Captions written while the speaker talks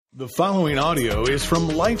The following audio is from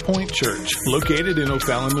Life Point Church, located in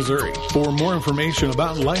O'Fallon, Missouri. For more information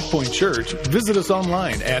about Life Point Church, visit us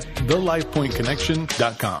online at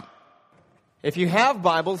thelifepointconnection.com. If you have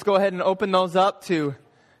Bibles, go ahead and open those up to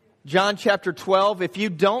John chapter 12. If you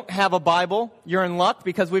don't have a Bible, you're in luck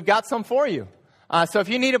because we've got some for you. So if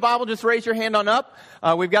you need a Bible, just raise your hand on up.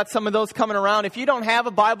 We've got some of those coming around. If you don't have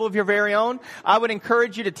a Bible of your very own, I would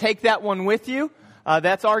encourage you to take that one with you.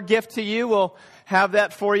 That's our gift to you. We'll have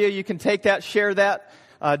that for you. You can take that, share that,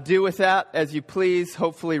 do with that as you please.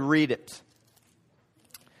 Hopefully read it.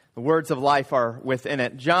 The words of life are within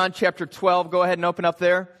it. John chapter 12, go ahead and open up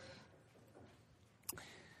there.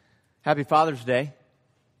 Happy Father's Day,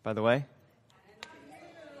 by the way.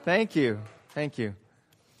 Thank you. Thank you.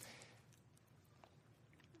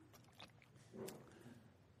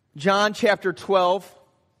 John chapter 12.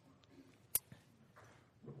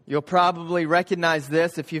 You'll probably recognize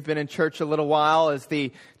this if you've been in church a little while as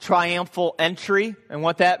the triumphal entry. And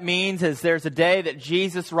what that means is there's a day that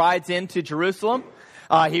Jesus rides into Jerusalem.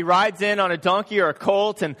 He rides in on a donkey or a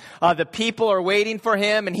colt, and the people are waiting for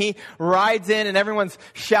him, and he rides in, and everyone's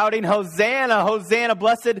shouting, "Hosanna, Hosanna,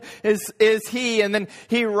 blessed is he." And then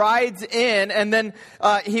he rides in, and then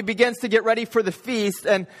he begins to get ready for the feast.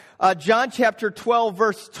 And John chapter 12,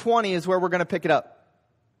 verse 20 is where we're going to pick it up.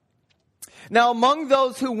 Now, among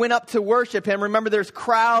those who went up to worship him, remember there's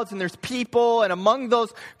crowds and there's people, and among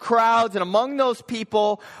those crowds and among those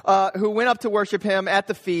people who went up to worship him at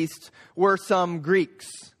the feast were some Greeks.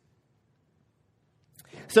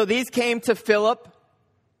 So these came to Philip,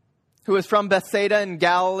 who was from Bethsaida in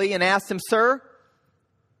Galilee, and asked him, "Sir,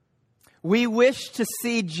 we wish to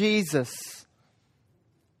see Jesus."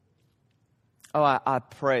 Oh, I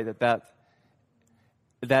pray that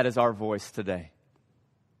is our voice today.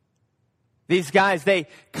 These guys, they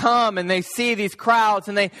come and they see these crowds,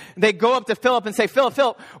 and they go up to Philip and say,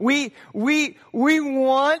 Philip, we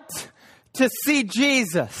want to see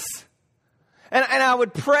Jesus. And I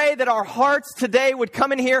would pray that our hearts today would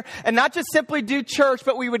come in here and not just simply do church,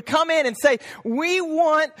 but we would come in and say, we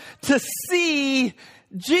want to see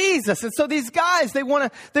Jesus. And so these guys, they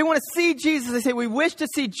want to see Jesus. They say, we wish to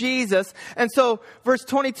see Jesus. And so verse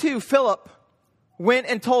 22, Philip went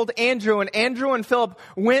and told Andrew, and Andrew and Philip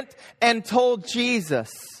went and told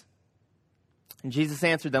Jesus. And Jesus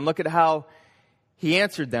answered them. Look at how he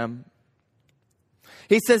answered them.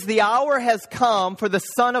 He says, "The hour has come for the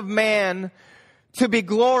Son of Man to be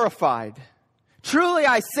glorified. Truly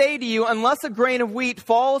I say to you, unless a grain of wheat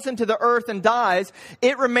falls into the earth and dies,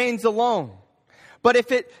 it remains alone. But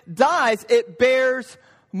if it dies, it bears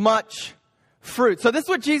much fruit." So this is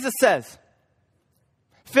what Jesus says.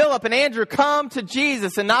 Philip and Andrew come to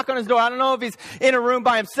Jesus and knock on his door. I don't know if he's in a room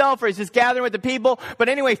by himself or he's just gathering with the people. But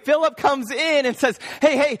anyway, Philip comes in and says,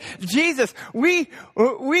 Hey, Jesus, we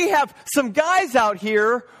have some guys out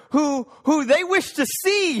here who they wish to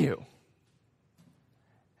see you.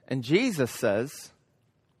 And Jesus says,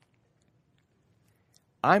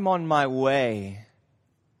 "I'm on my way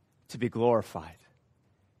to be glorified."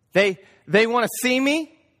 They want to see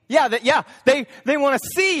me? Yeah, they want to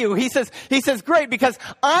see you. He says, great, because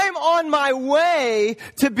I'm on my way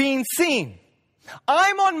to being seen.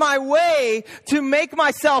 I'm on my way to make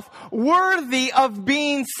myself worthy of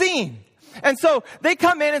being seen. And so they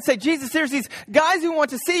come in and say, Jesus, there's these guys who want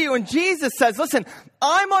to see you. And Jesus says, listen,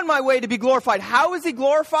 I'm on my way to be glorified. How is he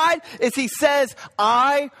glorified? Is he says,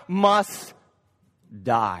 I must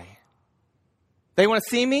die. They want to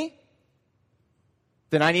see me?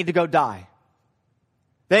 Then I need to go die.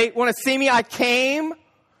 They want to see me. I came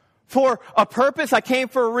for a purpose. I came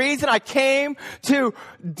for a reason. I came to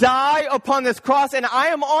die upon this cross, and I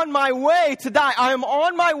am on my way to die. I am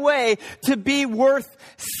on my way to be worth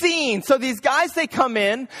seeing. So these guys, they come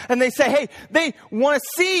in and they say, hey, they want to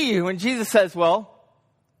see you. And Jesus says, well,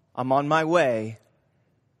 I'm on my way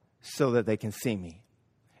so that they can see me.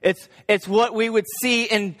 It's what we would see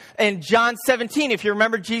in John 17. If you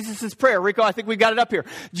remember Jesus' prayer. Rico, I think we got it up here.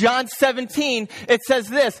 John 17, it says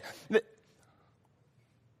this.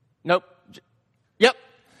 Nope. Yep.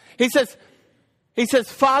 He says,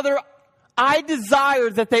 Father, I desire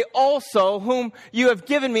that they also, whom you have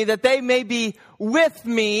given me, that they may be with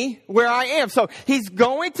me where I am. So he's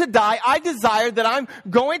going to die. I desire that I'm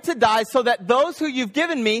going to die so that those who you've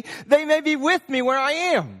given me, they may be with me where I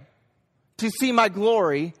am, to see my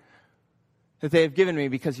glory that they have given me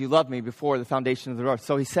because you loved me before the foundation of the earth.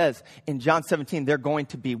 So he says in John 17, they're going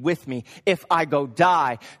to be with me. If I go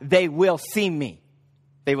die, they will see me.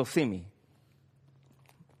 They will see me.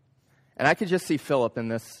 And I could just see Philip in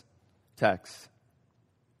this text.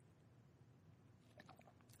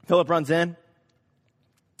 Philip runs in.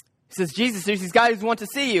 He says, Jesus, there's these guys who want to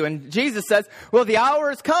see you. And Jesus says, well, the hour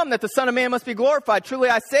has come that the Son of Man must be glorified. Truly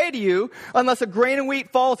I say to you, unless a grain of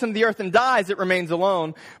wheat falls into the earth and dies, it remains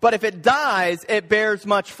alone. But if it dies, it bears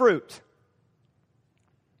much fruit.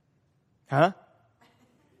 Huh?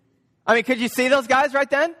 I mean, could you see those guys right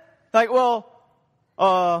then? Like, well,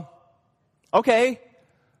 okay.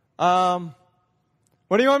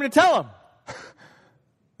 What do you want me to tell them?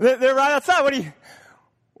 They're right outside.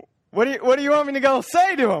 What do you want me to go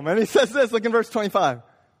say to him? And he says this, look in verse 25.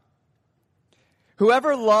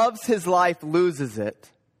 Whoever loves his life loses it.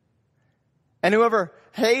 And whoever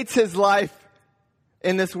hates his life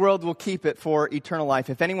in this world will keep it for eternal life.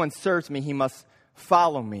 If anyone serves me, he must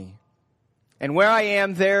follow me. And where I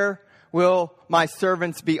am, there will my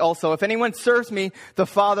servants be also. If anyone serves me, the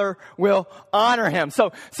Father will honor him.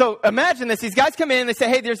 So imagine this. These guys come in and they say,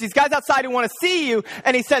 hey, there's these guys outside who want to see you.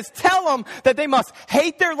 And he says, tell them that they must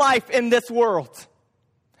hate their life in this world.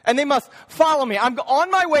 And they must follow me. I'm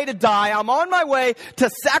on my way to die. I'm on my way to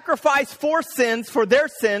sacrifice for their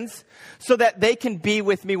sins, so that they can be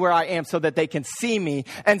with me where I am, so that they can see me.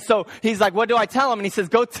 And so he's like, what do I tell them? And he says,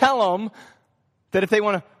 go tell them that if they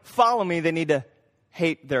want to follow me, they need to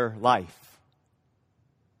hate their life.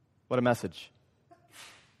 What a message.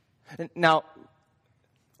 Now,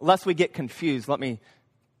 lest we get confused, let me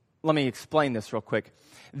explain this real quick.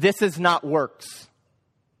 This is not works.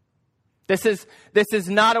 This is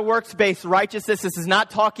not a works-based righteousness. This is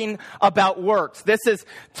not talking about works. This is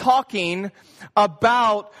talking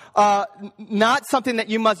about not something that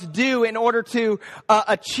you must do in order to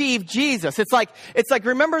achieve Jesus. It's like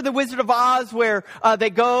remember the Wizard of Oz, where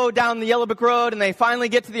they go down the Yellow Brick Road and they finally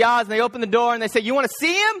get to the Oz and they open the door and they say, "You want to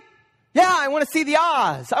see him?" "Yeah, I want to see the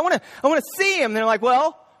Oz. I want to see him." And they're like,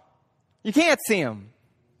 "Well, you can't see him."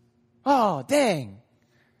 "Oh, dang.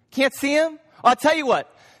 Can't see him? I'll tell you what.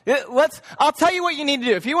 I'll tell you what you need to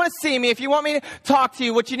do. If you want to see me, if you want me to talk to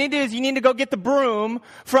you, what you need to do is you need to go get the broom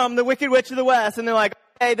from the Wicked Witch of the West." And they're like,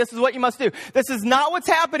 "Hey, this is what you must do." This is not what's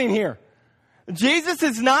happening here. Jesus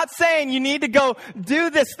is not saying you need to go do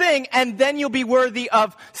this thing and then you'll be worthy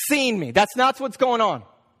of seeing me. That's not what's going on.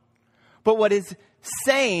 But what is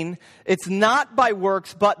saying, it's not by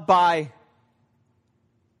works, but by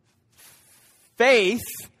faith.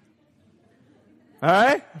 All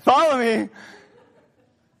right? Follow me.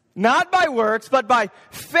 Not by works, but by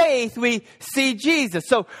faith we see Jesus.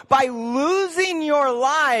 So by losing your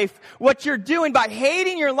life, what you're doing, by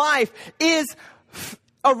hating your life, is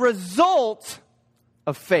a result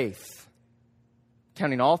of faith.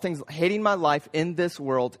 Counting all things, hating my life in this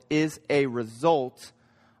world is a result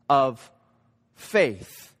of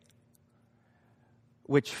faith.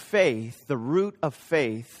 Which faith, the root of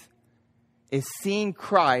faith, is seeing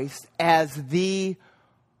Christ as the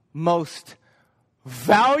most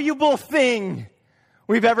valuable thing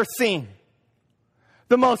we've ever seen.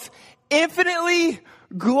 The most infinitely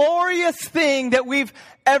glorious thing that we've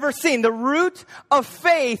ever seen. The root of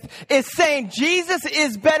faith is saying Jesus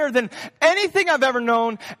is better than anything I've ever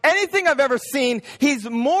known, anything I've ever seen. He's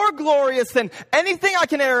more glorious than anything I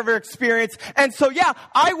can ever experience. And so, yeah,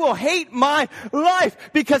 I will hate my life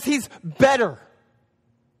because he's better.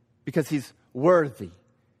 Because he's worthy.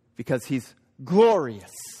 Because he's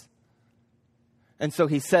glorious. And so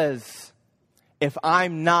he says, if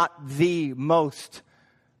I'm not the most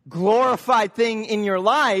glorified thing in your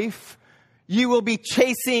life, you will be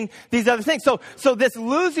chasing these other things. So this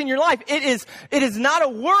losing your life, it is not a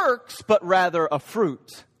works, but rather a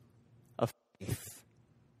fruit of faith.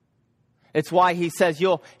 It's why he says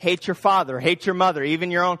you'll hate your father, hate your mother,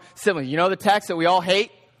 even your own siblings. You know the text that we all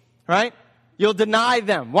hate, right? You'll deny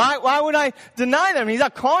them. Why would I deny them? He's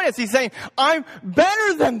not calling us. He's saying, I'm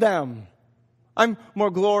better than them. I'm more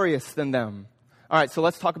glorious than them. All right, so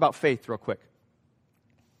let's talk about faith real quick.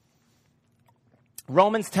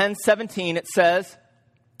 Romans 10:17, it says,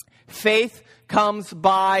 faith comes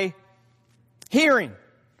by hearing.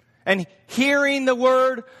 And hearing the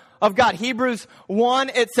word of God. Hebrews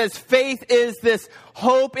 1, it says faith is this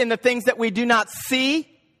hope in the things that we do not see.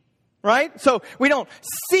 Right? So we don't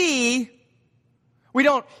see, we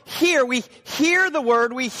don't hear. We hear the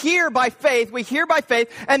word. We hear by faith. We hear by faith.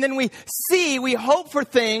 And then we see, we hope for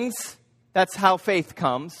things. That's how faith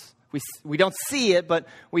comes. We don't see it, but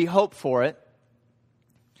we hope for it.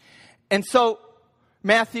 And so,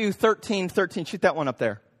 Matthew 13:13, shoot that one up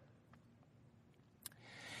there.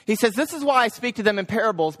 He says, this is why I speak to them in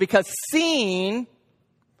parables, because seeing,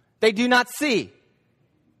 they do not see.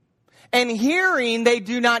 And hearing, they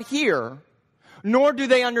do not hear. Nor do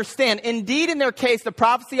they understand. Indeed, in their case, the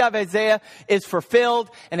prophecy of Isaiah is fulfilled.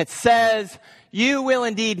 And it says, you will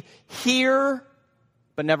indeed hear,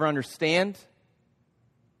 but never understand.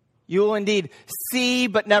 You will indeed see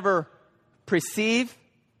but never perceive.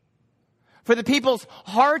 For the people's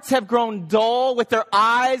hearts have grown dull. With their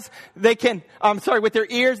eyes, with their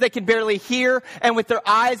ears they can barely hear, and with their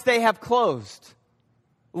eyes they have closed.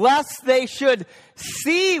 Lest they should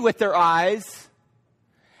see with their eyes,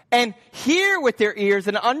 and hear with their ears,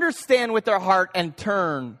 and understand with their heart, and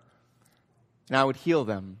turn, and I would heal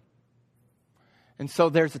them. And so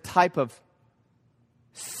there's a type of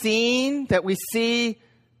seeing that we see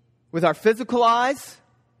with our physical eyes.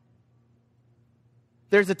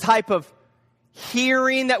 There's a type of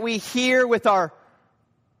hearing that we hear with our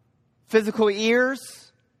physical ears.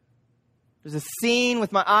 There's a seeing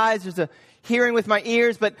with my eyes. There's a hearing with my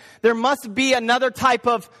ears. But there must be another type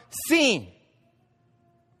of seeing.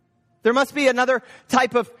 There must be another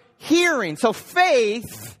type of hearing. So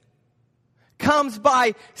faith comes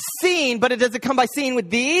by seeing, but it doesn't come by seeing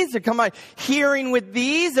with these. It comes by hearing with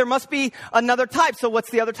these. There must be another type. So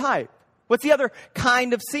what's the other type? What's the other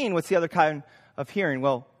kind of seeing? What's the other kind of hearing?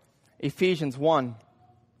 Well, Ephesians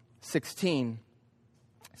 1:16.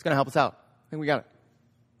 It's going to help us out. I think we got it.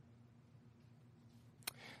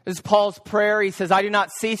 This is Paul's prayer. He says, I do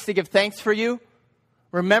not cease to give thanks for you,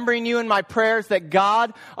 remembering you in my prayers, that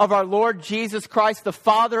God of our Lord Jesus Christ, the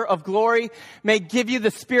Father of glory, may give you the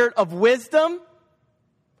spirit of wisdom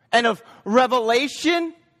and of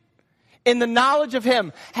revelation in the knowledge of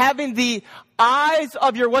him, having the eyes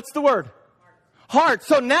of your, what's the word? Heart.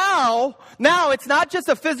 So now it's not just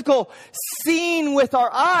a physical seeing with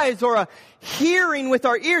our eyes or a hearing with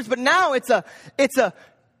our ears, but now it's a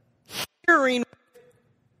hearing with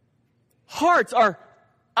hearts, our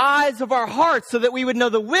eyes of our hearts, so that we would know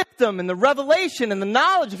the wisdom and the revelation and the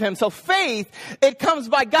knowledge of him. So faith, it comes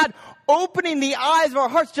by God opening the eyes of our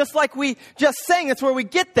hearts, just like we just sang. That's where we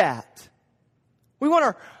get that. We want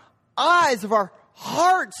our eyes of our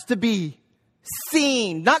hearts to be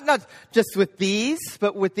seen, not just with these,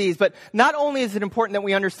 but with these. But not only is it important that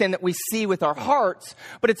we understand that we see with our hearts,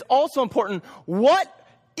 but it's also important, what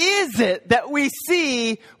is it that we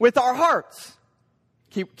see with our hearts?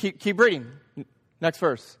 Keep reading. Next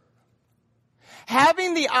verse.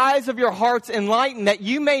 Having the eyes of your hearts enlightened, that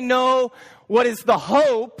you may know what is the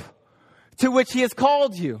hope to which he has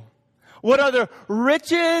called you. What are the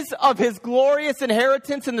riches of his glorious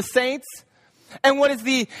inheritance in the saints? And what is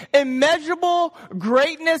the immeasurable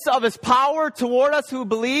greatness of his power toward us who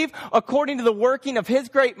believe, according to the working of his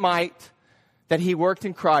great might that he worked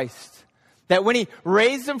in Christ, that when he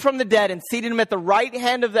raised him from the dead and seated him at the right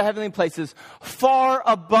hand of the heavenly places, far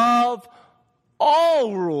above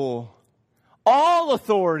all rule, all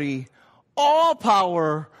authority, all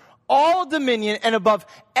power, all dominion, and above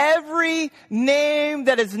every name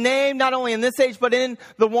that is named, not only in this age, but in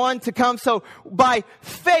the one to come. So by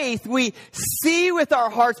faith, we see with our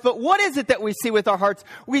hearts. But what is it that we see with our hearts?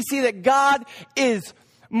 We see that God is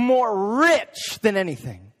more rich than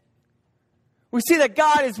anything. We see that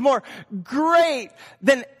God is more great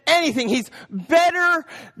than anything. He's better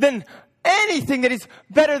than anything, that he's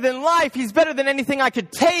better than life. He's better than anything I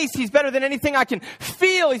could taste. He's better than anything I can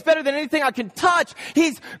feel. He's better than anything I can touch.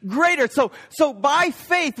 He's greater. So by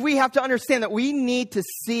faith, we have to understand that we need to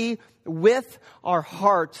see with our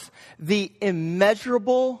hearts the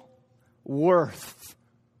immeasurable worth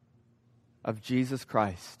of Jesus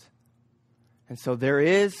Christ. And so there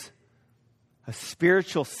is a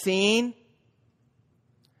spiritual seeing,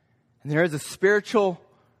 and there is a spiritual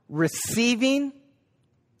receiving,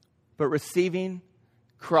 but receiving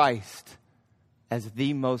Christ as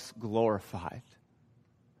the most glorified.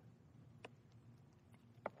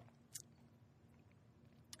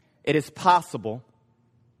 It is possible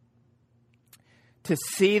to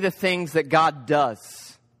see the things that God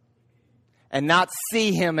does and not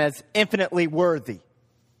see him as infinitely worthy.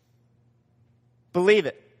 Believe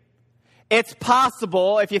it. It's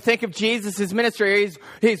possible, if you think of Jesus' ministry,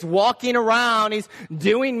 he's walking around, he's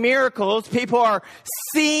doing miracles. People are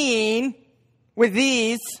seeing with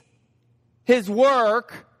these his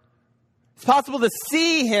work. It's possible to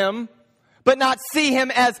see him, but not see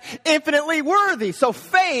him as infinitely worthy. So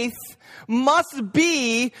faith must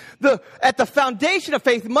be at the foundation of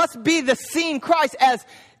faith must be the seeing Christ as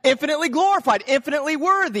infinitely glorified, infinitely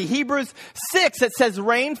worthy. Hebrews 6, it says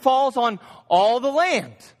rain falls on all the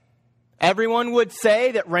land. Everyone would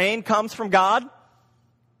say that rain comes from God.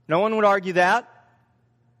 No one would argue that.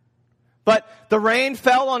 But the rain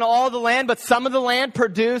fell on all the land, but some of the land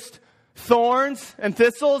produced thorns and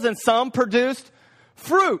thistles, and some produced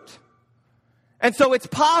fruit. And so it's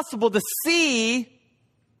possible to see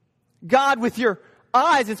God with your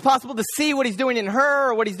eyes. It's possible to see what he's doing in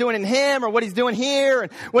her, or what he's doing in him, or what he's doing here,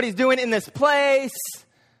 and what he's doing in this place,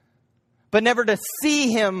 but never to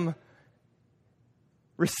see him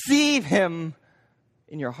receive him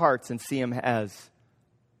in your hearts and see him as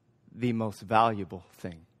the most valuable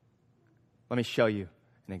thing. Let me show you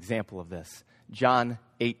an example of this. John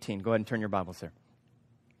 18. Go ahead and turn your Bibles there.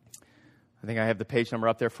 I think I have the page number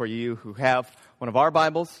up there for you who have one of our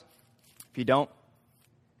Bibles. If you don't,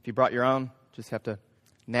 if you brought your own, just have to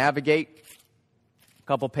navigate a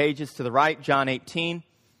couple pages to the right. John 18.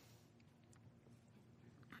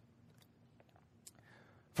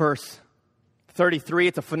 Verse 33.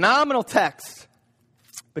 It's a phenomenal text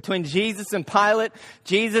between Jesus and Pilate.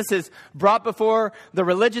 Jesus is brought before the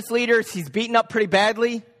religious leaders. He's beaten up pretty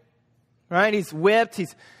badly. Right? He's whipped.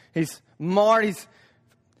 He's marred.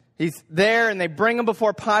 He's there, and they bring him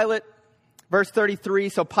before Pilate. Verse 33,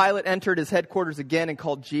 so Pilate entered his headquarters again and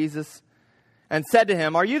called Jesus and said to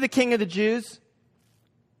him, "Are you the king of the Jews?"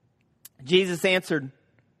 Jesus answered,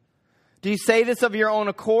 "Do you say this of your own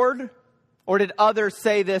accord, or did others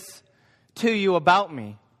say this to you about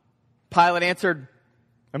me?" Pilate answered,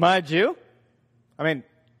 "Am I a Jew? I mean,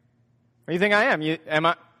 what do you think I am?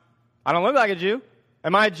 I don't look like a Jew.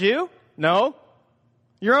 Am I a Jew? No.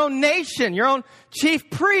 Your own nation, your own chief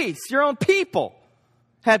priests, your own people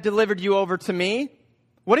have delivered you over to me.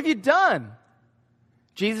 What have you done?"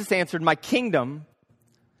 Jesus answered, "My kingdom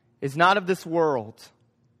is not of this world.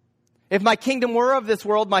 If my kingdom were of this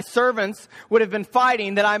world, my servants would have been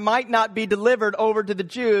fighting that I might not be delivered over to the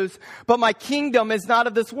Jews, but my kingdom is not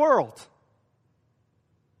of this world."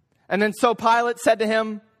 And then so Pilate said to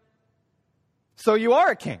him, "So you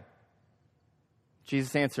are a king?"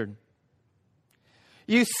 Jesus answered,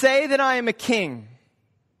 "You say that I am a king.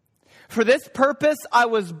 For this purpose I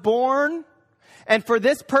was born, and for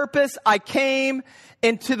this purpose I came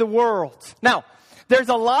into the world." Now, there's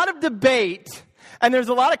a lot of debate and there's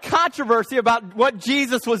a lot of controversy about what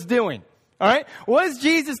Jesus was doing. All right? What is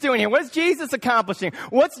Jesus doing here? What is Jesus accomplishing?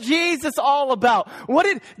 What's Jesus all about? What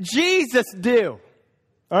did Jesus do?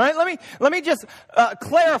 All right? Let me just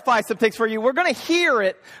clarify some things for you. We're going to hear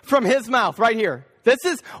it from his mouth right here. This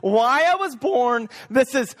is why I was born.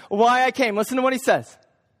 This is why I came. Listen to what he says.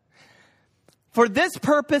 "For this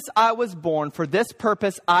purpose I was born. For this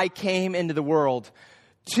purpose I came into the world,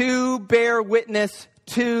 to bear witness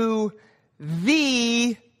to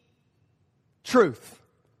the truth."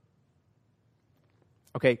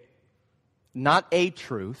 Okay, not a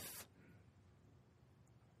truth.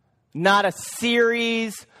 Not a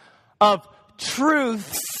series of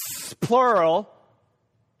truths, plural.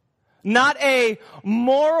 Not a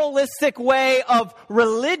moralistic way of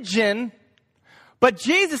religion. But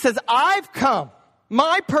Jesus says, I've come.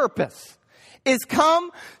 My purpose is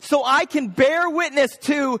come so I can bear witness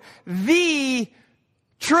to the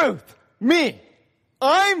truth. Me.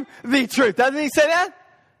 I'm the truth. Doesn't he say that?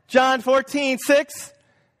 John 14:6.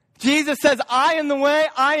 Jesus says, I am the way.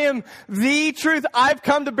 I am the truth. I've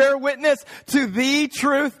come to bear witness to the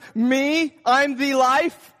truth. Me. I'm the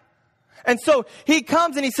life. And so he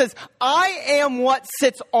comes and he says, I am what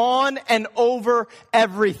sits on and over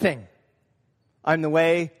everything. I'm the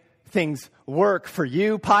way things work for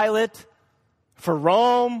you, Pilate, for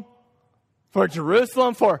Rome, for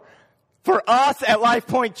Jerusalem, for us at Life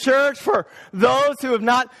Point Church, for those who have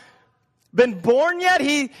not been born yet.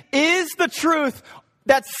 He is the truth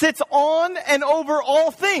that sits on and over all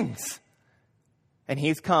things. And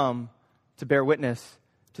he's come to bear witness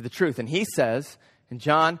to the truth. And he says, in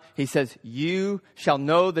John, he says, you shall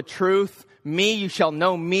know the truth. Me, you shall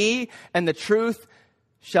know me, and the truth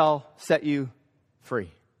shall set you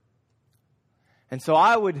free. And so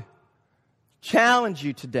I would challenge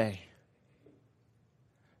you today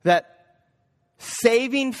that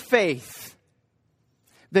saving faith,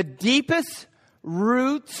 the deepest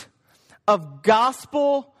root of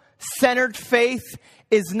gospel-centered faith,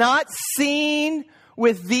 is not seen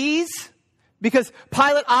with these, because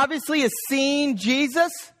Pilate obviously is seeing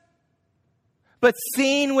Jesus, but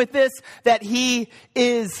seen with this, that he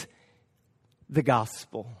is the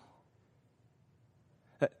gospel.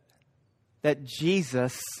 That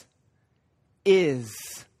Jesus is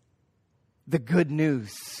the good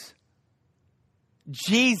news.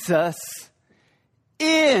 Jesus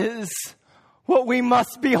is what we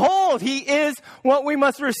must behold. He is what we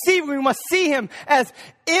must receive. We must see him as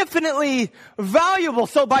infinitely valuable.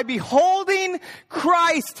 So by beholding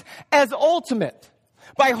Christ as ultimate,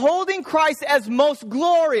 by holding Christ as most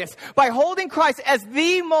glorious, by holding Christ as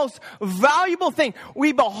the most valuable thing,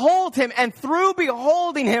 we behold him, and through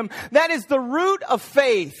beholding him, that is the root of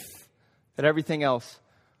faith that everything else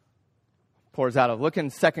pours out of. Look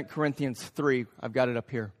in 2 Corinthians 3. I've got it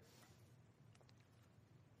up here.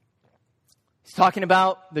 He's talking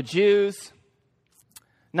about the Jews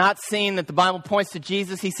not seeing that the Bible points to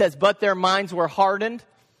Jesus. He says, but their minds were hardened.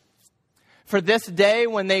 for this day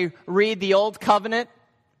when they read the Old Covenant,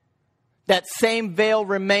 that same veil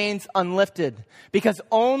remains unlifted. Because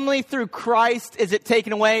only through Christ is it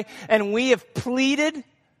taken away. And we have pleaded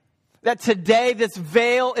that today this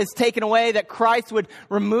veil is taken away, that Christ would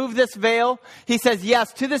remove this veil. He says,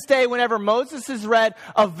 yes, to this day, whenever Moses is read,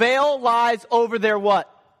 a veil lies over their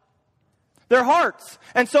what? Their hearts.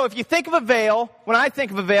 And so if you think of a veil, when I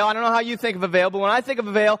think of a veil, I don't know how you think of a veil, but when I think of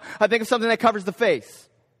a veil, I think of something that covers the face.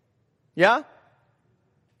 Yeah?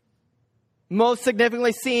 Most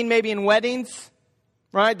significantly seen maybe in weddings,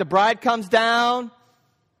 right? The bride comes down,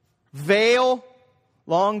 veil,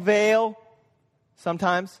 long veil,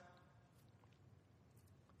 sometimes.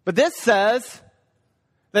 But this says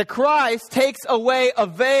that Christ takes away a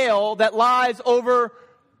veil that lies over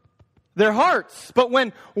their hearts. But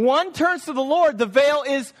when one turns to the Lord, the veil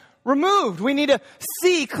is removed. We need to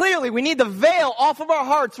see clearly. We need the veil off of our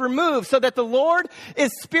hearts removed so that the Lord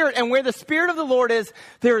is Spirit. And where the Spirit of the Lord is,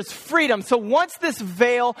 there is freedom. So once this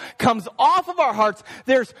veil comes off of our hearts,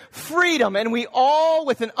 there's freedom. And we all,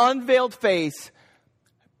 with an unveiled face,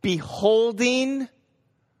 beholding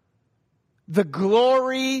the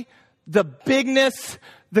glory, the bigness,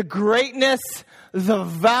 the greatness, the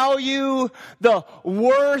value, the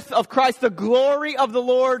worth of Christ, the glory of the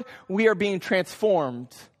Lord, we are being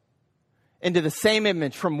transformed into the same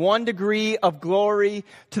image, from one degree of glory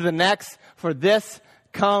to the next. For this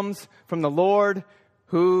comes from the Lord,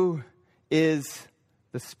 who is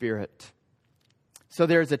the Spirit. So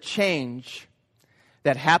there's a change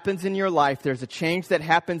that happens in your life. There's a change that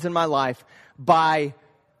happens in my life by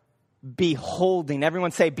beholding. Everyone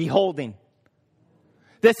say beholding.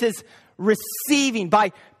 This is receiving,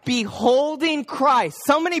 by beholding Christ.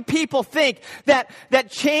 So many people think that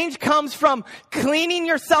change comes from cleaning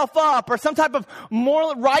yourself up or some type of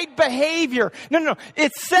moral right behavior. No.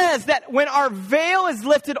 It says that when our veil is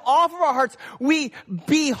lifted off of our hearts, we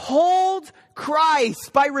behold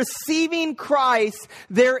Christ. By receiving Christ,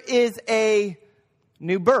 there is a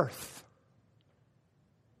new birth.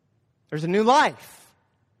 There's a new life.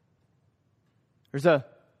 There's a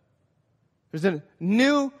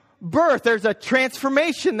new birth. There's a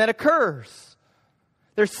transformation that occurs.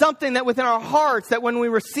 There's something that within our hearts, that when we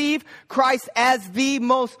receive Christ as the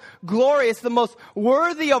most glorious, the most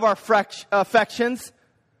worthy of our affections,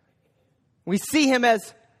 we see Him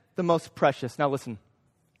as the most precious. Now listen.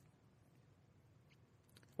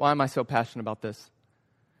 Why am I so passionate about this?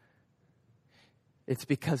 It's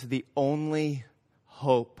because the only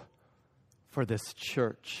hope for this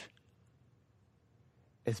church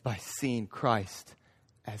is by seeing Christ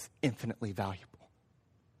as infinitely valuable.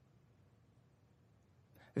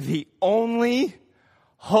 The only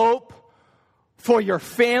hope for your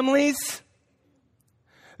families,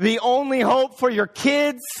 the only hope for your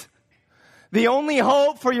kids, the only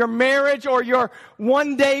hope for your marriage or your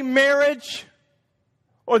one-day marriage,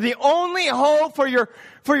 or the only hope for your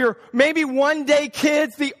maybe one-day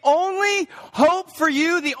kids, the only hope for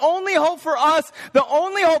you, the only hope for us, the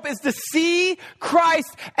only hope is to see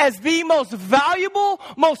Christ as the most valuable,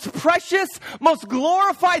 most precious, most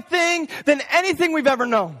glorified thing than anything we've ever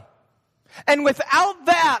known. And without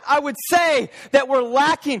that, I would say that we're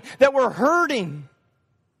lacking, that we're hurting.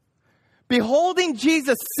 Beholding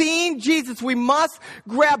Jesus, seeing Jesus, we must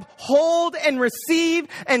grab hold and receive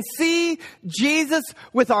and see Jesus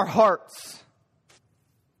with our hearts.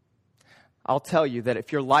 I'll tell you that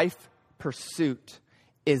if your life pursuit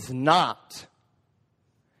is not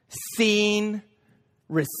seeing,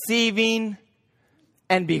 receiving,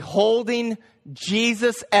 and beholding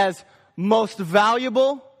Jesus as most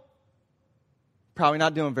valuable, probably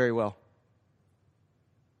not doing very well.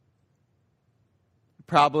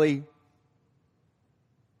 Probably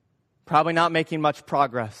not making much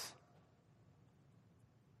progress.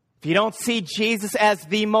 If you don't see Jesus as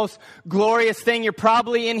the most glorious thing, you're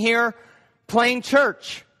probably in here playing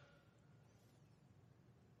church,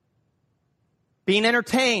 being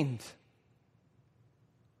entertained.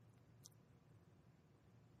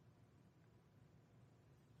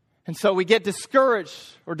 And so we get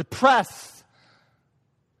discouraged or depressed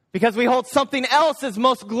because we hold something else as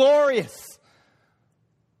most glorious.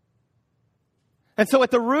 And so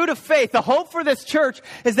at the root of faith, the hope for this church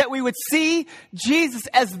is that we would see Jesus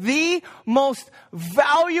as the most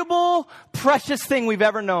valuable, precious thing we've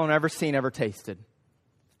ever known, ever seen, ever tasted.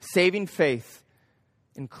 Saving faith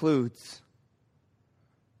includes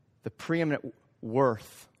the preeminent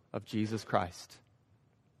worth of Jesus Christ.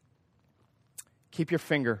 Keep your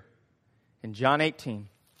finger in John 18.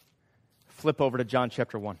 Flip over to John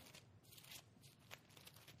chapter 1.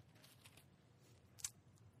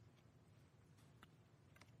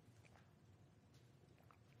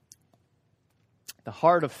 The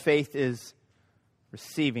heart of faith is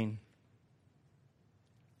receiving.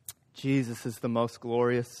 Jesus is the most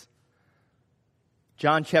glorious.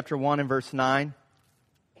 John chapter 1 and verse 9.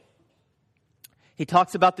 He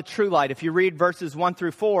talks about the true light. If you read verses 1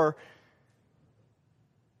 through 4,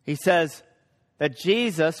 he says that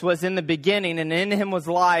Jesus was in the beginning, and in him was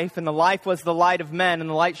life, and the life was the light of men, and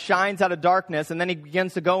the light shines out of darkness. And then he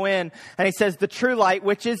begins to go in, and he says, the true light,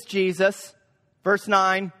 which is Jesus, verse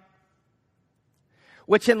 9,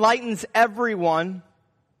 which enlightens everyone,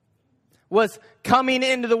 was coming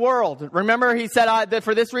into the world. Remember, he said,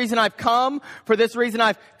 for this reason I've come. For this reason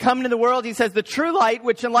I've come into the world. He says, the true light,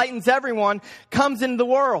 which enlightens everyone, comes into the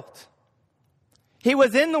world. He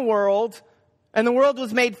was in the world, and the world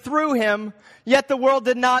was made through him, yet the world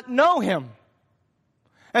did not know him.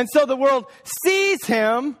 And so the world sees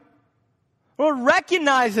him, the world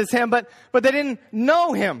recognizes him, but they didn't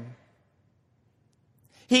know him.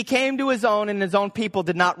 He came to his own, and his own people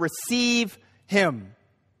did not receive him.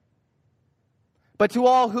 But to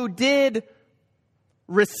all who did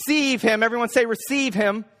receive him, everyone say receive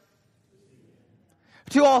him.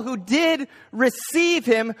 To all who did receive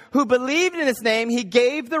him, who believed in his name, he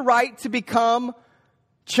gave the right to become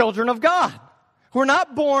children of God. We're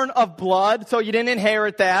not born of blood, so you didn't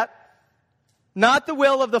inherit that. Not the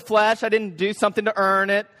will of the flesh, I didn't do something to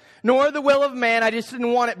earn it. Nor the will of man, I just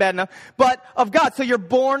didn't want it bad enough. But of God, so you're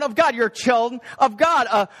born of God, you're a child of God,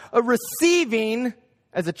 a receiving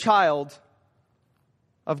as a child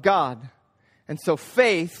of God. And so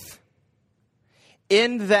faith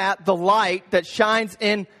in that the light that shines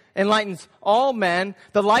in enlightens all men,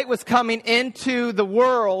 the light was coming into the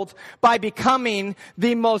world by becoming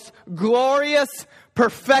the most glorious,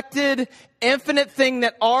 perfected, infinite thing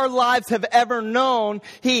that our lives have ever known.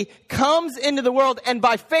 He comes into the world, and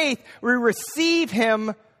by faith we receive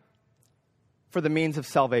him for the means of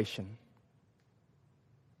salvation.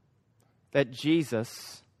 That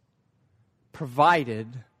Jesus provided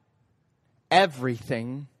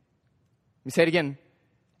everything, let me say it again,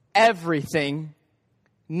 everything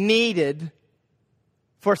needed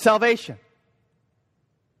for salvation.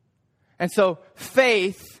 And so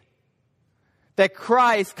faith that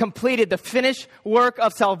Christ completed the finished work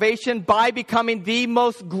of salvation by becoming the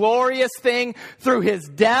most glorious thing through his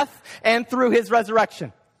death and through his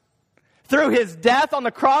resurrection. Through his death on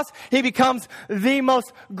the cross, he becomes the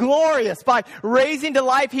most glorious. By raising to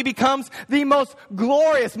life, he becomes the most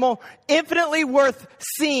glorious, more infinitely worth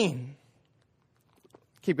seeing.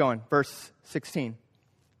 Keep going, verse 16.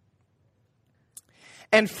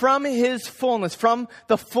 And from his fullness, from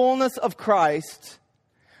the fullness of Christ,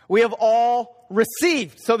 we have all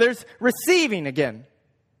received. So there's receiving again.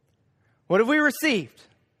 What have we received?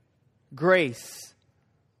 Grace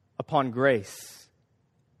upon grace.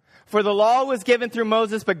 For the law was given through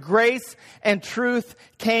Moses, but grace and truth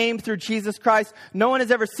came through Jesus Christ. No one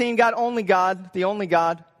has ever seen God, the only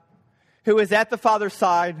God, who is at the Father's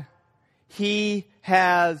side. He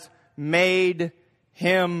has made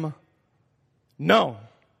him known.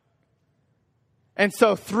 And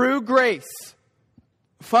so through grace,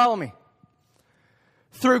 follow me,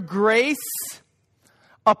 through grace,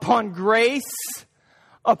 upon grace,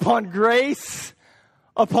 upon grace,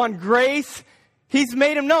 upon grace, he's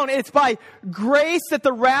made him known. It's by grace that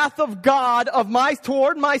the wrath of God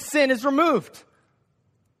toward my sin is removed.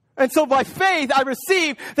 And so by faith, I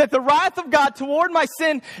receive that the wrath of God toward my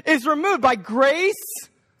sin is removed. By grace,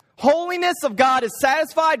 holiness of God is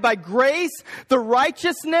satisfied. By grace, the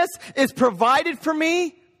righteousness is provided for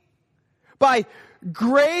me. By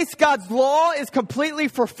grace, God's law is completely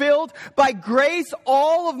fulfilled. By grace,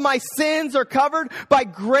 all of my sins are covered. By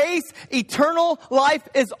grace, eternal life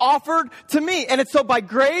is offered to me. And it's so by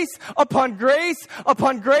grace upon grace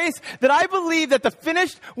upon grace that I believe that the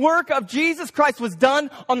finished work of Jesus Christ was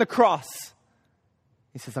done on the cross.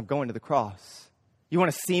 He says, I'm going to the cross. You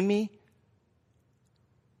want to see me?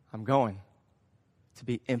 I'm going to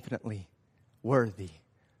be infinitely worthy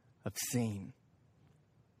of seeing.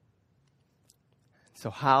 So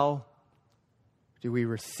how do we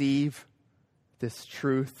receive this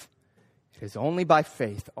truth? It is only by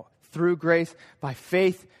faith, through grace, by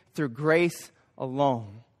faith, through grace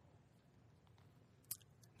alone.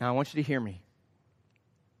 Now I want you to hear me.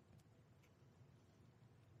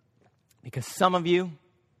 Because some of you,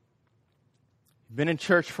 you've been in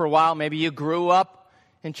church for a while. Maybe you grew up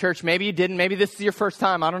in church. Maybe you didn't. Maybe this is your first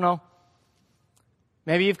time. I don't know.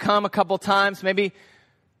 Maybe you've come a couple times. Maybe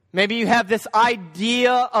you have this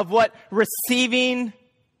idea of what receiving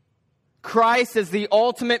Christ as the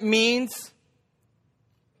ultimate means.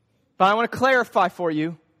 But I want to clarify for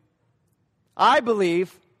you. I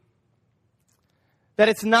believe that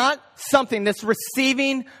it's not something that's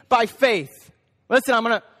receiving by faith. Listen, I'm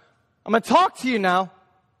going to talk to you now.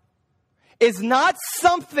 Is not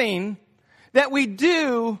something that we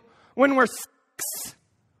do when we're 6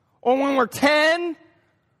 or when we're 10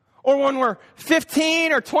 or when we're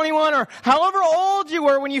 15 or 21 or however old you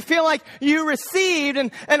were when you feel like you received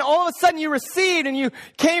and all of a sudden you received and you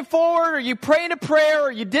came forward or you prayed a prayer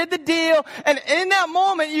or you did the deal and in that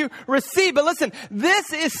moment you received. But listen,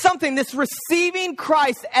 this is something, this receiving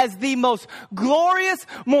Christ as the most glorious,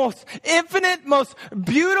 most infinite, most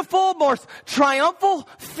beautiful, most triumphal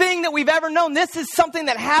thing that we've ever known. This is something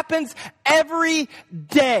that happens every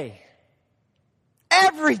day.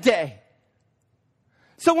 Every day.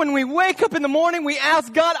 So when we wake up in the morning, we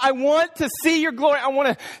ask God, I want to see your glory. I want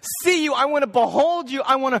to see you. I want to behold you.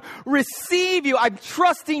 I want to receive you. I'm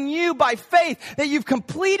trusting you by faith that you've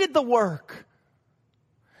completed the work.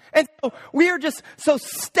 And so we are just so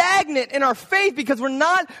stagnant in our faith because we're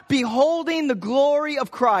not beholding the glory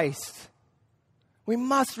of Christ. We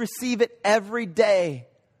must receive it every day.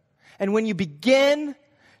 And when you begin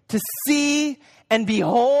to see and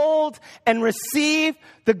behold and receive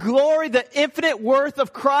the glory, the infinite worth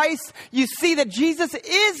of Christ, you see that Jesus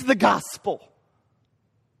is the gospel.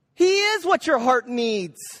 He is what your heart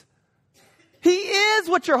needs. He is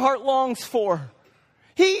what your heart longs for.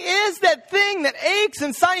 He is that thing that aches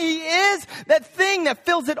inside. He is that thing that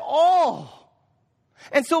fills it all.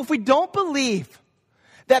 And so if we don't believe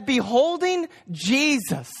that beholding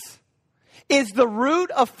Jesus is the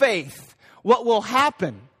root of faith, what will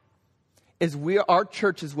happen is our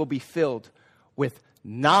churches will be filled with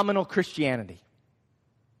nominal Christianity.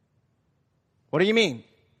 What do you mean?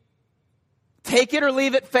 Take it or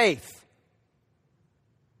leave it faith.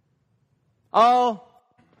 Oh,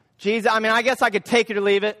 geez, I guess I could take it or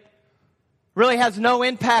leave it. Really has no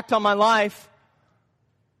impact on my life.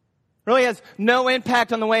 Really has no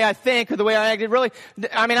impact on the way I think or the way I act.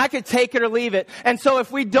 I could take it or leave it. And so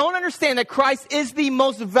if we don't understand that Christ is the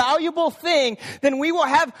most valuable thing, then we will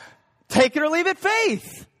have take it or leave it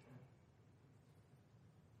faith.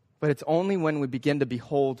 But it's only when we begin to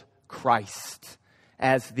behold Christ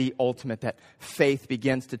as the ultimate that faith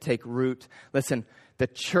begins to take root. Listen, the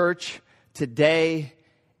church today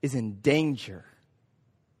is in danger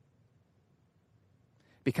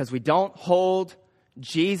because we don't hold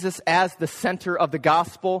Jesus as the center of the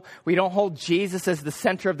gospel. We don't hold Jesus as the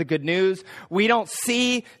center of the good news. We don't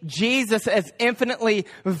see Jesus as infinitely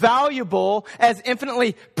valuable, as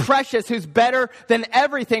infinitely precious, who's better than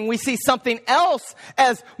everything. We see something else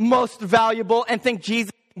as most valuable and think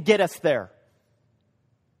Jesus can get us there.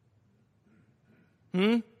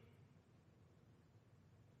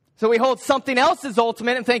 So we hold something else as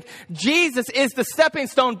ultimate and think Jesus is the stepping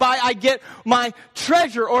stone by I get my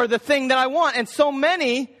treasure or the thing that I want. And so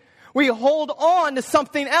many, we hold on to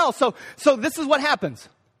something else. So this is what happens.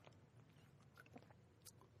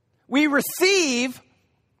 We receive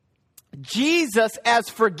Jesus as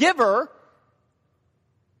forgiver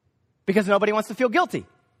because nobody wants to feel guilty.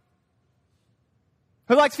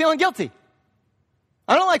 Who likes feeling guilty?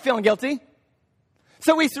 I don't like feeling guilty.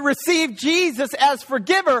 So we receive Jesus as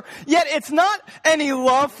forgiver, yet it's not any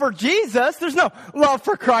love for Jesus. There's no love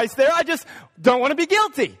for Christ there. I just don't want to be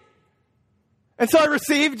guilty. And so I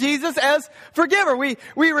receive Jesus as forgiver. We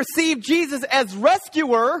receive Jesus as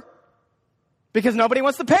rescuer because nobody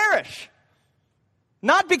wants to perish.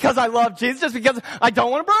 Not because I love Jesus, just because I don't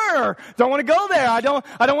want to burn or don't want to go there. I don't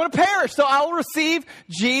want to perish. So I'll receive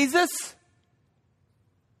Jesus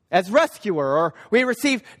as rescuer, or we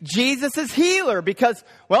receive Jesus as healer because,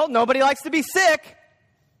 well, nobody likes to be sick.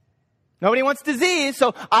 Nobody wants disease,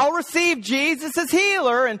 so I'll receive Jesus as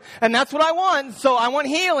healer, and that's what I want. So I want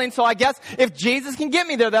healing, so I guess if Jesus can get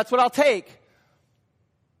me there, that's what I'll take.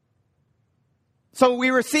 So we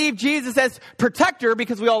receive Jesus as protector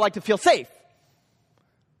because we all like to feel safe.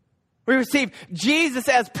 We receive Jesus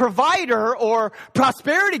as provider or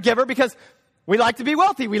prosperity giver because we like to be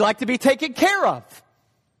wealthy. We like to be taken care of.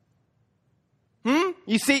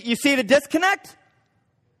 You see the disconnect?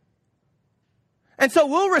 And so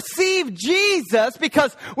we'll receive Jesus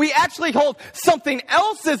because we actually hold something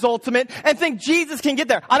else as ultimate and think Jesus can get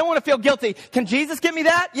there. I don't want to feel guilty. Can Jesus get me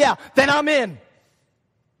that? Yeah, then I'm in.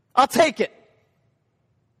 I'll take it.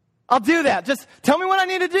 I'll do that. Just tell me what I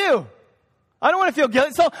need to do. I don't want to feel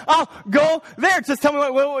guilty, so I'll go there. Just tell me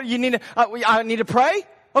what you need to, I need to pray?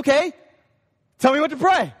 Okay. Tell me what to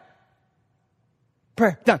pray.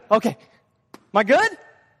 Prayer, done. Okay. Am I good?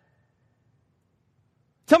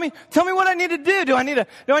 Tell me what I need to do. Do I need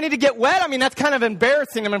to get wet? That's kind of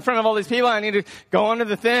embarrassing. I'm in front of all these people. I need to go under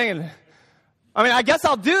the thing. And I guess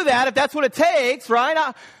I'll do that if that's what it takes,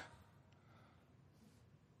 right?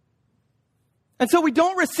 And so we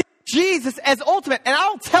don't receive Jesus as ultimate. And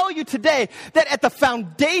I'll tell you today that at the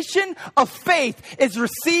foundation of faith is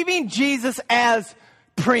receiving Jesus as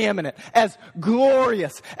preeminent, as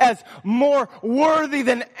glorious, as more worthy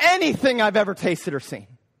than anything I've ever tasted or seen.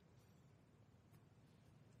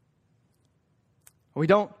 We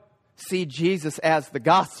don't see Jesus as the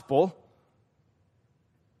gospel.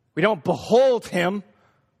 We don't behold him.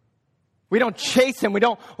 We don't chase him. We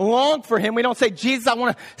don't long for him. We don't say, Jesus, I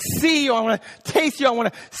want to see you. I want to taste you. I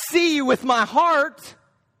want to see you with my heart.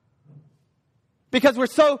 Because we're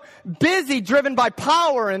so busy, driven by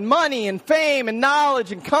power and money and fame and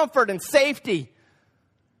knowledge and comfort and safety.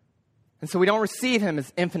 And so we don't receive him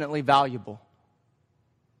as infinitely valuable.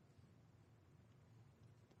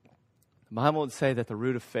 The Bible would say that the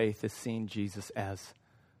root of faith is seeing Jesus as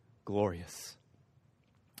glorious.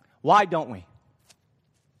 Why don't we?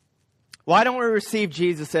 Why don't we receive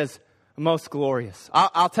Jesus as most glorious?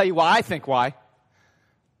 I'll tell you why I think why.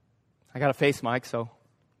 I got a face mic, so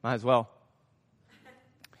might as well.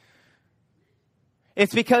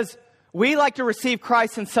 It's because we like to receive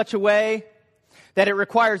Christ in such a way that it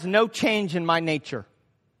requires no change in my nature.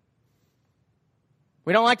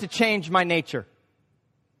 We don't like to change my nature.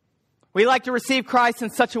 We like to receive Christ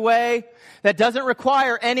in such a way that doesn't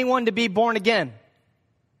require anyone to be born again.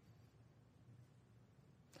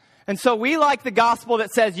 And so we like the gospel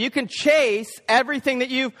that says you can chase everything that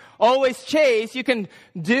you've always chased. You can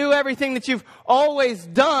do everything that you've always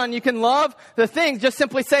done. You can love the things. Just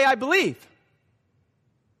simply say, I believe.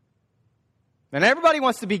 And everybody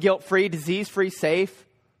wants to be guilt-free, disease-free, safe,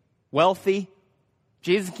 wealthy.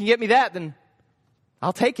 Jesus can get me that, then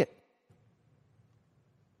I'll take it.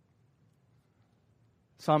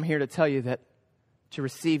 So I'm here to tell you that to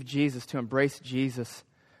receive Jesus, to embrace Jesus,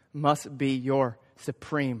 must be your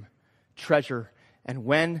supreme treasure. And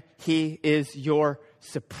when he is your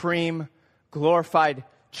supreme glorified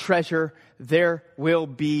treasure, there will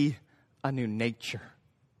be a new nature.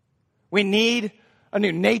 We need a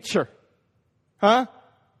new nature. Huh?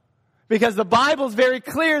 Because the Bible's very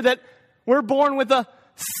clear that we're born with a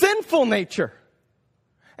sinful nature.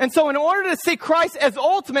 And so in order to see Christ as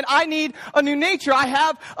ultimate, I need a new nature. I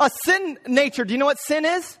have a sin nature. Do you know what sin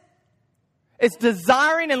is? It's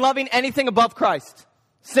desiring and loving anything above Christ.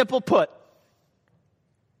 Simple put.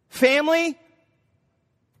 Family.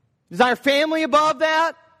 Desire family above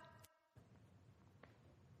that.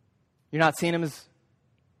 You're not seeing him as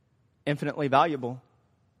infinitely valuable.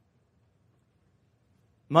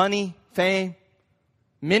 Money, fame,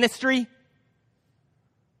 ministry.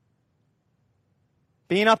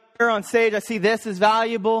 Being up here on stage, I see this as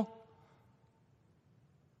valuable.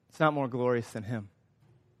 It's not more glorious than him.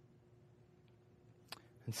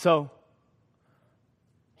 And so,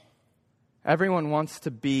 everyone wants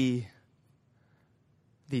to be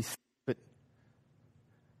these,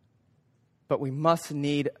 but we must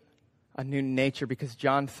need a new nature, because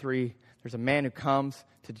John 3, there's a man who comes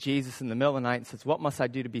to Jesus in the middle of the night and says, what must I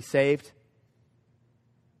do to be saved?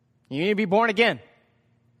 You need to be born again.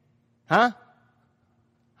 Huh?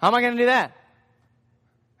 How am I going to do that?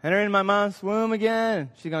 Enter into my mom's womb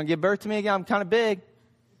again. She's going to give birth to me again. I'm kind of big.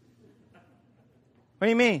 What do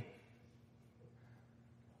you mean?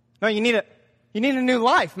 No, you need a new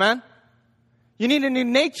life, man. You need a new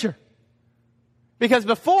nature. Because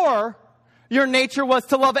before, your nature was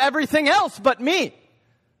to love everything else but me,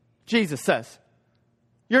 Jesus says.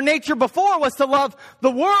 Your nature before was to love the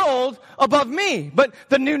world above me. But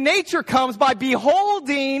the new nature comes by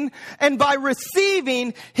beholding and by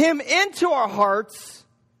receiving him into our hearts.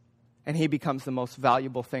 And he becomes the most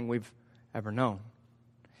valuable thing we've ever known.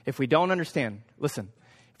 If we don't understand, listen,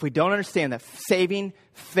 if we don't understand that saving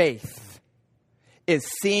faith is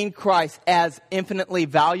seeing Christ as infinitely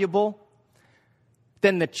valuable,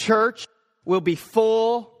 then the church will be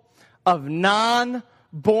full of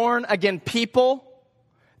non-born again people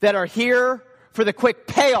that are here for the quick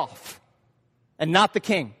payoff and not the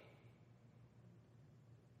king.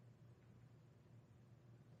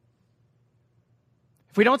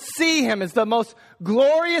 If we don't see him as the most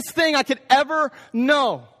glorious thing I could ever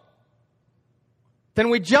know, then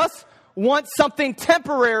we just want something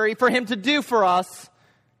temporary for him to do for us,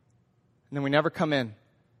 and then we never come in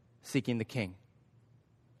seeking the king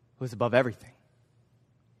who is above everything.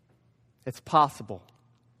 It's possible,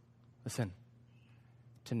 listen,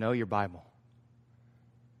 to know your Bible.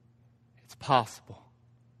 It's possible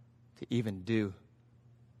to even do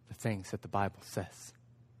the things that the Bible says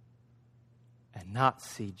and not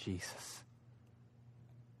see Jesus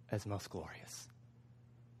as most glorious.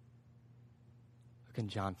 Look in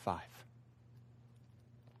John 5.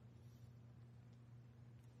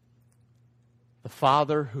 The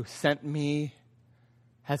Father who sent me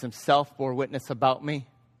has himself bore witness about me.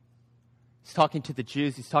 He's talking to the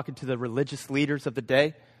Jews. He's talking to the religious leaders of the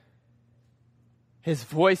day. His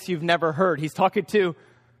voice you've never heard. He's talking to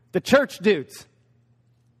the church dudes.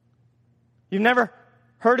 You've never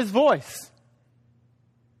heard his voice.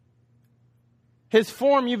 His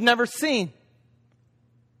form you've never seen.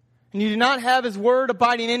 And you do not have his word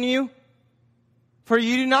abiding in you, for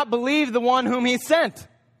you do not believe the one whom he sent.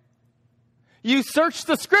 You search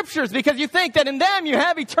the scriptures because you think that in them you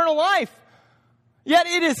have eternal life. Yet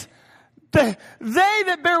it is they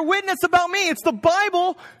that bear witness about me. It's the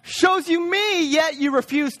Bible shows you me, yet you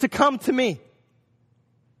refuse to come to me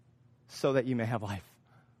so that you may have life.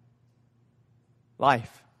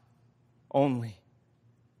 Life only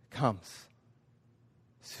comes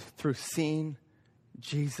through seeing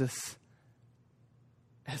Jesus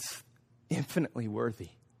as infinitely worthy.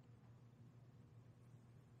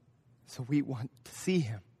 So we want to see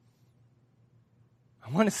him.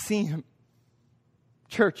 I want to see him.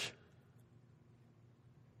 Church,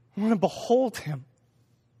 I want to behold him.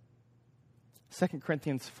 2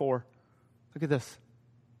 Corinthians 4. Look at this.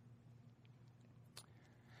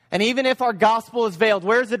 And even if our gospel is veiled,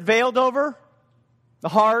 where is it veiled over? The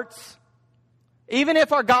hearts. Even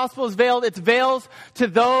if our gospel is veiled, it's veils to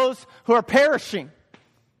those who are perishing.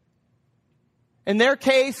 In their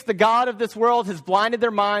case, the God of this world has blinded their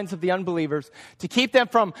minds of the unbelievers to keep them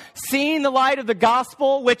from seeing the light of the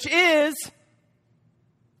gospel, which is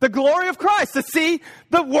the glory of Christ, to see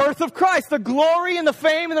the worth of Christ, the glory and the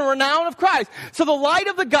fame and the renown of Christ. So the light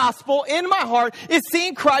of the gospel in my heart is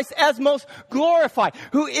seeing Christ as most glorified,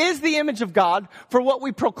 who is the image of God. For what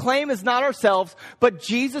we proclaim is not ourselves, but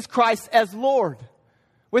Jesus Christ as Lord.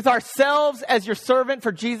 With ourselves as your servant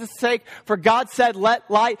for Jesus' sake. For God said, let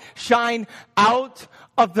light shine out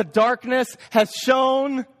of the darkness, has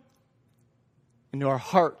shone into our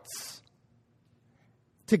hearts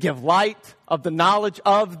to give light of the knowledge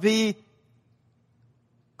of the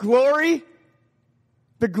glory,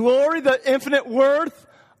 the infinite worth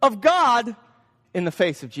of God in the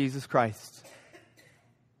face of Jesus Christ.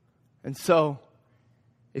 And so,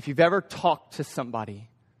 if you've ever talked to somebody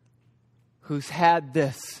who's had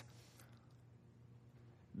this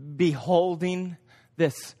beholding,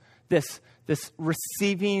 this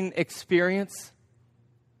receiving experience,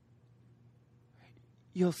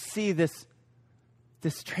 you'll see this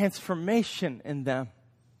transformation in them.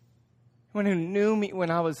 Anyone who knew me when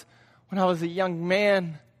I was a young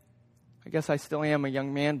man, I guess I still am a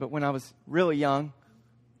young man, but when I was really young,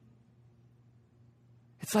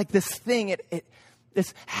 it's like this thing,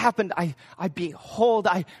 this happened. I behold,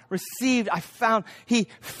 I received, I found, he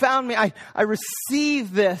found me, I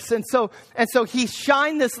received this. And so he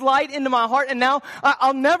shined this light into my heart, and now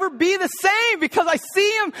I'll never be the same because I see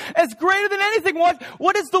him as greater than anything.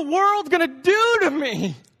 What is the world going to do to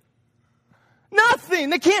me?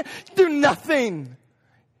 Nothing. They can't do nothing.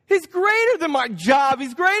 He's greater than my job.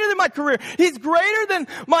 He's greater than my career. He's greater than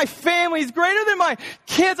my family. He's greater than my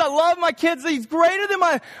kids. I love my kids. He's greater than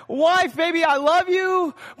my wife. Baby, I love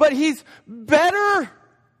you, but he's better.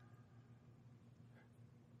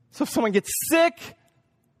 So if someone gets sick,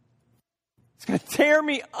 it's going to tear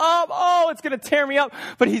me up. Oh, it's going to tear me up,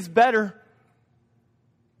 but he's better.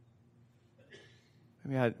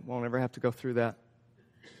 Maybe I won't ever have to go through that.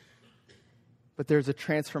 But there's a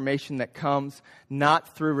transformation that comes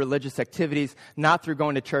not through religious activities, not through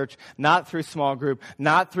going to church, not through small group,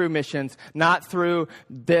 not through missions, not through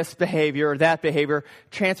this behavior or that behavior.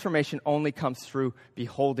 Transformation only comes through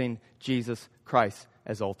beholding Jesus Christ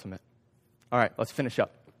as ultimate. All right, let's finish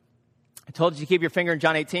up. I told you to keep your finger in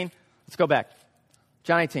John 18. Let's go back.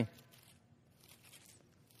 John 18.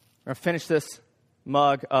 We're going to finish this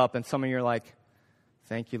mug up, and some of you are like,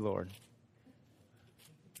 thank you, Lord.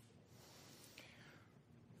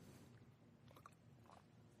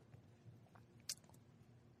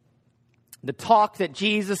 The talk that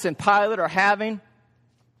Jesus and Pilate are having.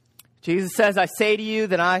 Jesus says, I say to you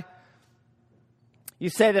that you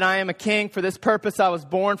say that I am a king. For this purpose I was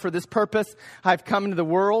born. For this purpose I've come into the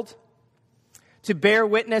world, to bear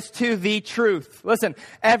witness to the truth. Listen,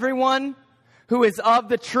 everyone who is of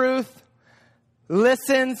the truth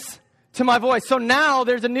listens to my voice. So now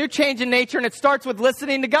there's a new change in nature, and it starts with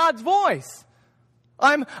listening to God's voice.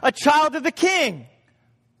 I'm a child of the King.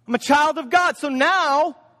 I'm a child of God. So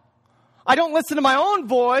now I don't listen to my own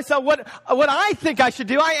voice, what I think I should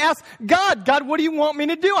do. I ask God, what do you want me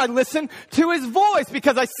to do? I listen to his voice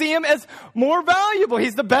because I see him as more valuable.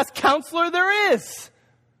 He's the best counselor there is.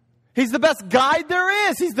 He's the best guide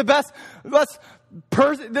there is. He's the best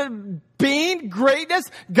being, greatness,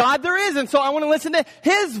 God there is. And so I want to listen to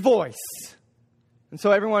his voice. And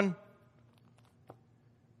so everyone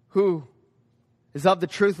who is of the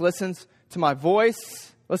truth listens to my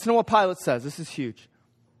voice. Listen to what Pilate says. This is huge.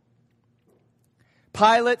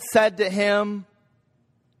 Pilate said to him,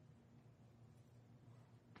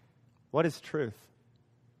 what is truth?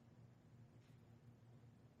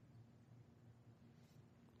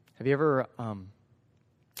 Have you ever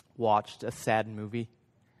watched a sad movie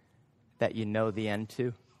that you know the end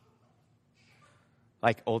to?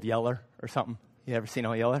 Like Old Yeller or something? You ever seen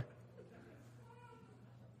Old Yeller?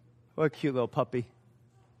 What a cute little puppy.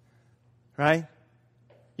 Right?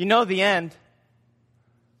 You know the end.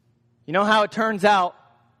 You know how it turns out.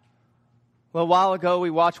 A little while ago, we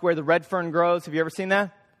watched Where the Red Fern Grows. Have you ever seen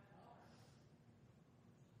that?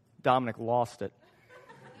 Dominic lost it.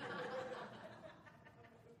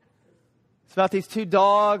 It's about these two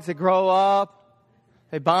dogs that grow up.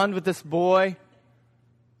 They bond with this boy.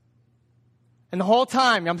 And the whole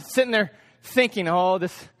time, I'm sitting there thinking,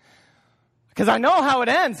 because I know how it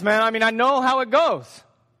ends, man. I mean, I know how it goes.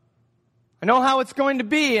 I know how it's going to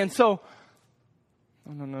be. And so,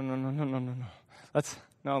 no.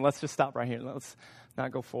 Let's just stop right here. Let's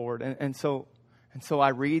not go forward. And so I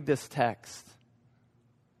read this text.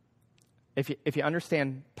 If you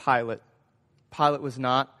understand Pilate was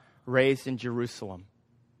not raised in Jerusalem.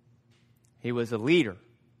 He was a leader.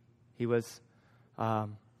 He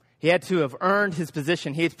had to have earned his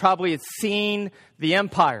position. He probably had seen the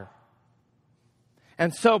empire.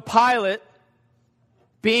 And so Pilate,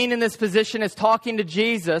 being in this position, is talking to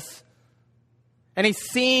Jesus, and he's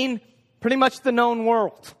seen pretty much the known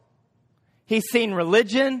world. He's seen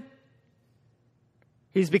religion.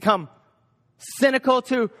 He's become cynical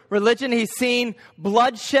to religion. He's seen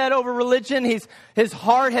bloodshed over religion. His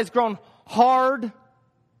heart has grown hard.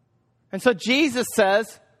 And so Jesus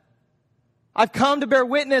says, I've come to bear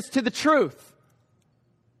witness to the truth.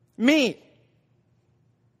 Me.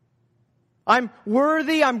 I'm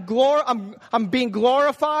worthy. I'm being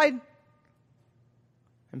glorified.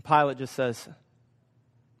 And Pilate just says,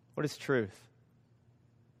 what is truth?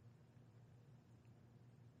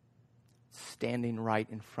 Standing right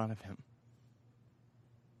in front of him.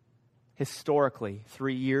 Historically,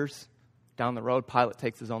 3 years down the road, Pilate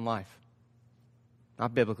takes his own life.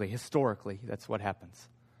 Not biblically, historically, that's what happens.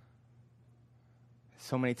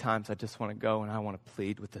 So many times I just want to go and I want to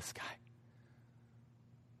plead with this guy.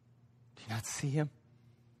 Do you not see him?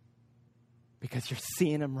 Because you're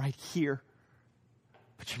seeing him right here,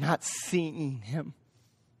 but you're not seeing him.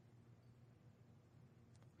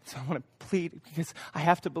 So I want to plead because I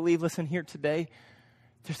have to believe, listen here today,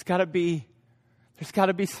 there's got to be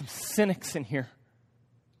some cynics in here.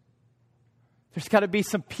 There's got to be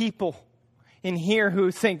some people in here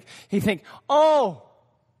who think, oh,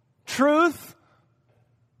 truth?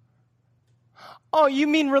 Oh, you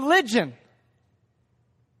mean religion?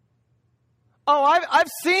 Oh, I've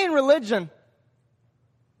seen religion.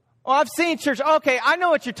 Oh, I've seen church. Okay, I know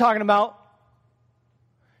what you're talking about.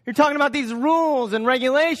 You're talking about these rules and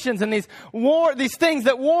regulations and these things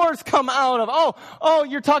that wars come out of. Oh,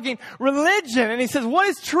 you're talking religion. And he says, what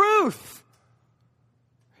is truth?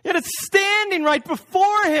 Yet it's standing right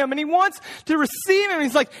before him and he wants to receive him.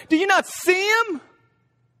 He's like, do you not see him?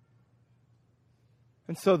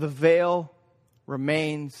 And so the veil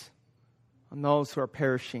remains on those who are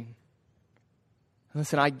perishing.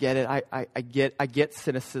 Listen, I get it. I get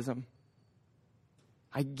cynicism.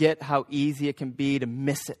 I get how easy it can be to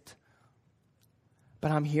miss it.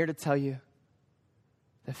 But I'm here to tell you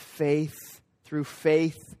that through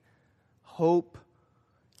faith, hope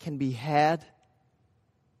can be had.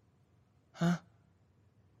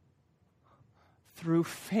 Through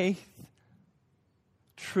faith,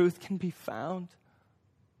 truth can be found.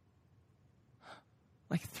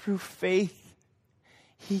 Like through faith,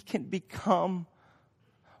 he can become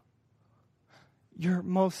your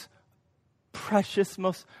most precious,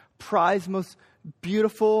 most prized, most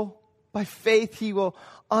beautiful. By faith, he will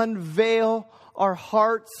unveil our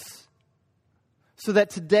hearts so that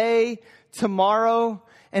today, tomorrow,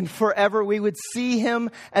 and forever we would see him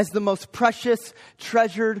as the most precious,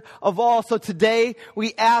 treasured of all. So today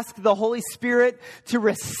we ask the Holy Spirit to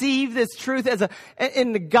receive this truth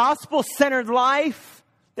in the gospel-centered life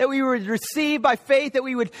that we would receive by faith, that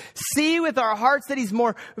we would see with our hearts that he's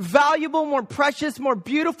more valuable, more precious, more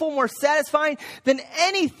beautiful, more satisfying than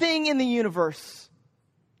anything in the universe.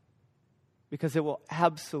 Because it will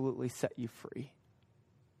absolutely set you free.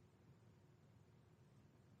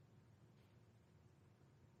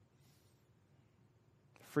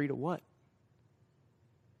 Free to what?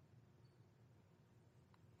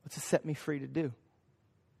 What's it set me free to do?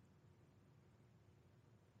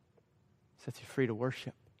 It sets you free to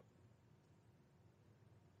worship.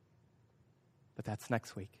 But that's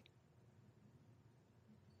next week.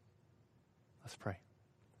 Let's pray.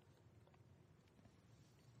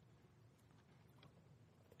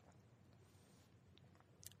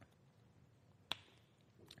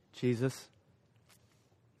 Jesus,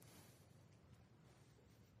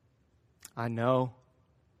 I know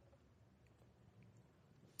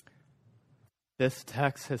this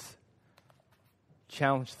text has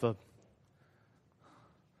challenged the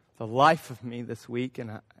life of me this week,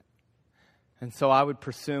 and so I would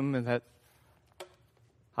presume that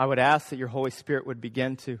I would ask that your Holy Spirit would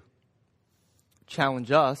begin to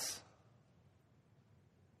challenge us.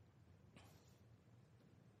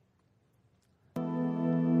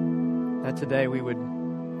 That today we would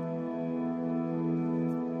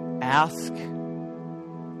ask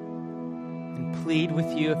and plead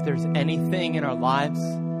with you if there's anything in our lives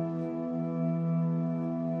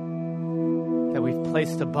that we've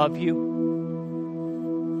placed above you.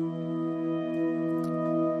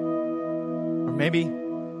 Or maybe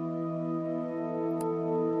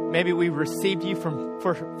we received you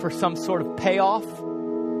for some sort of payoff.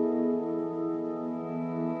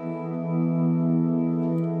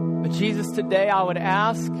 But Jesus, today I would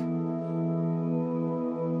ask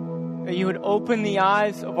that you would open the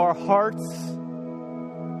eyes of our hearts,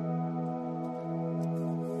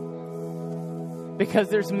 because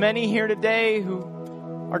there's many here today who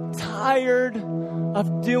are tired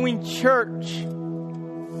of doing church.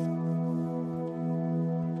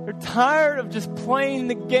 They're tired of just playing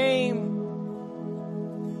the game,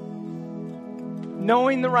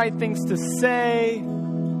 knowing the right things to say,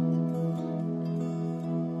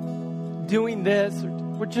 doing this.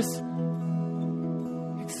 We're just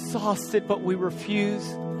exhausted, but we refuse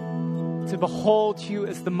to behold you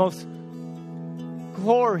as the most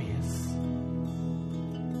glorious.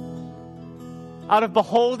 Out of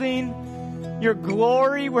beholding your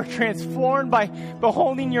glory, we're transformed. By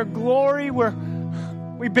beholding your glory,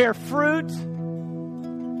 we bear fruit.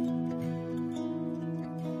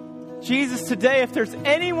 Jesus, today, if there's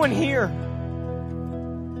anyone here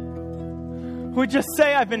who would just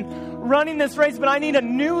say, I've been running this race, but I need a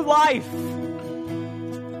new life.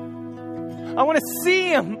 I want to see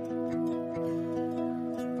him.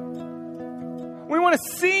 We want to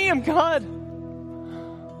see him, God.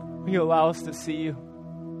 Will you allow us to see you?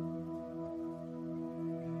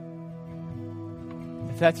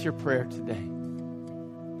 If that's your prayer today,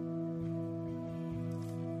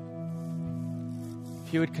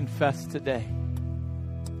 if you would confess today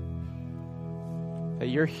that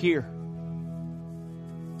you're here,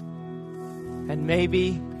 and maybe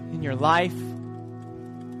in your life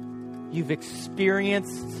you've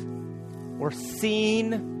experienced or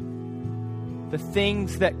seen the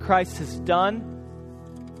things that Christ has done,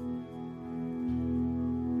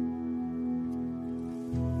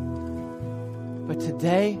 but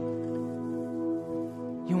today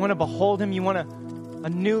you want to behold him, you want a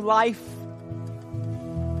new life,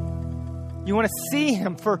 you want to see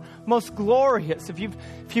him for most glorious. If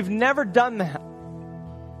you've never done that,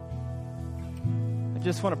 I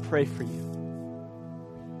just want to pray for you.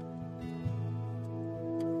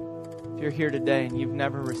 If you're here today and you've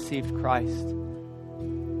never received Christ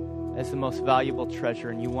as the most valuable treasure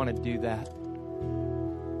and you want to do that,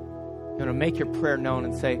 you want to make your prayer known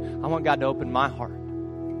and say, I want God to open my heart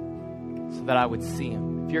so that I would see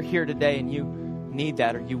him. If you're here today and you need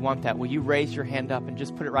that or you want that, will you raise your hand up and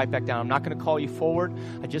just put it right back down? I'm not going to call you forward.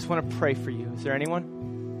 I just want to pray for you. Is there anyone?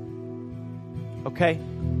 Okay.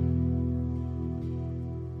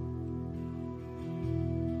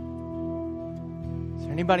 Is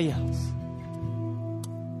there anybody else?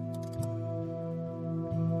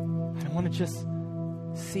 I want to just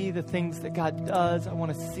see the things that God does. I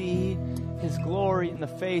want to see his glory in the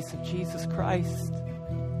face of Jesus Christ.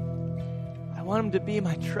 I want him to be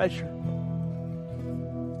my treasure.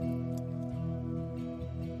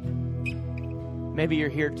 Maybe you're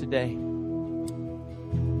here today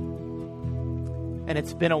and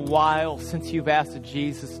it's been a while since you've asked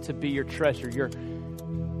Jesus to be your treasure, your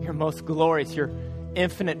most glorious, your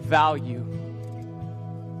infinite value.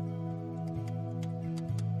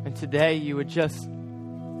 And today you would just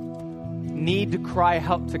need to cry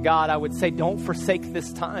out to God. I would say, don't forsake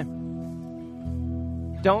this time.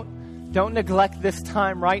 Don't neglect this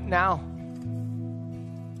time right now.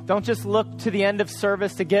 Don't just look to the end of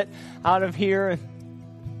service to get out of here and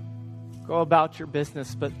go about your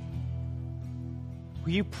business, but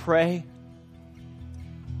will you pray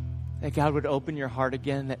that God would open your heart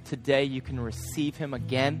again, that today you can receive him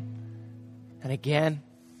again and again?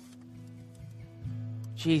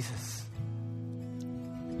 Jesus,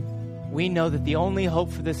 we know that the only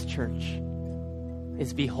hope for this church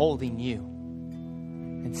is beholding you.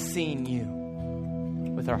 and seeing you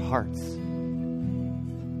with our hearts.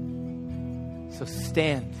 So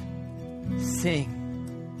stand, sing,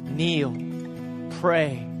 kneel,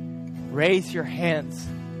 pray, raise your hands,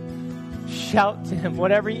 shout to him,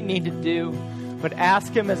 whatever you need to do. But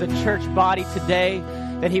ask him as a church body today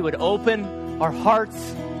that he would open our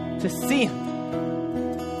hearts to see him.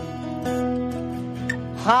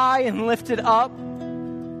 High and lifted up,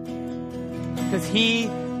 because he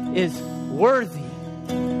is worthy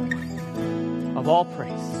of all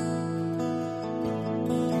praise.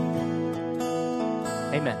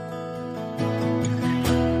 Amen.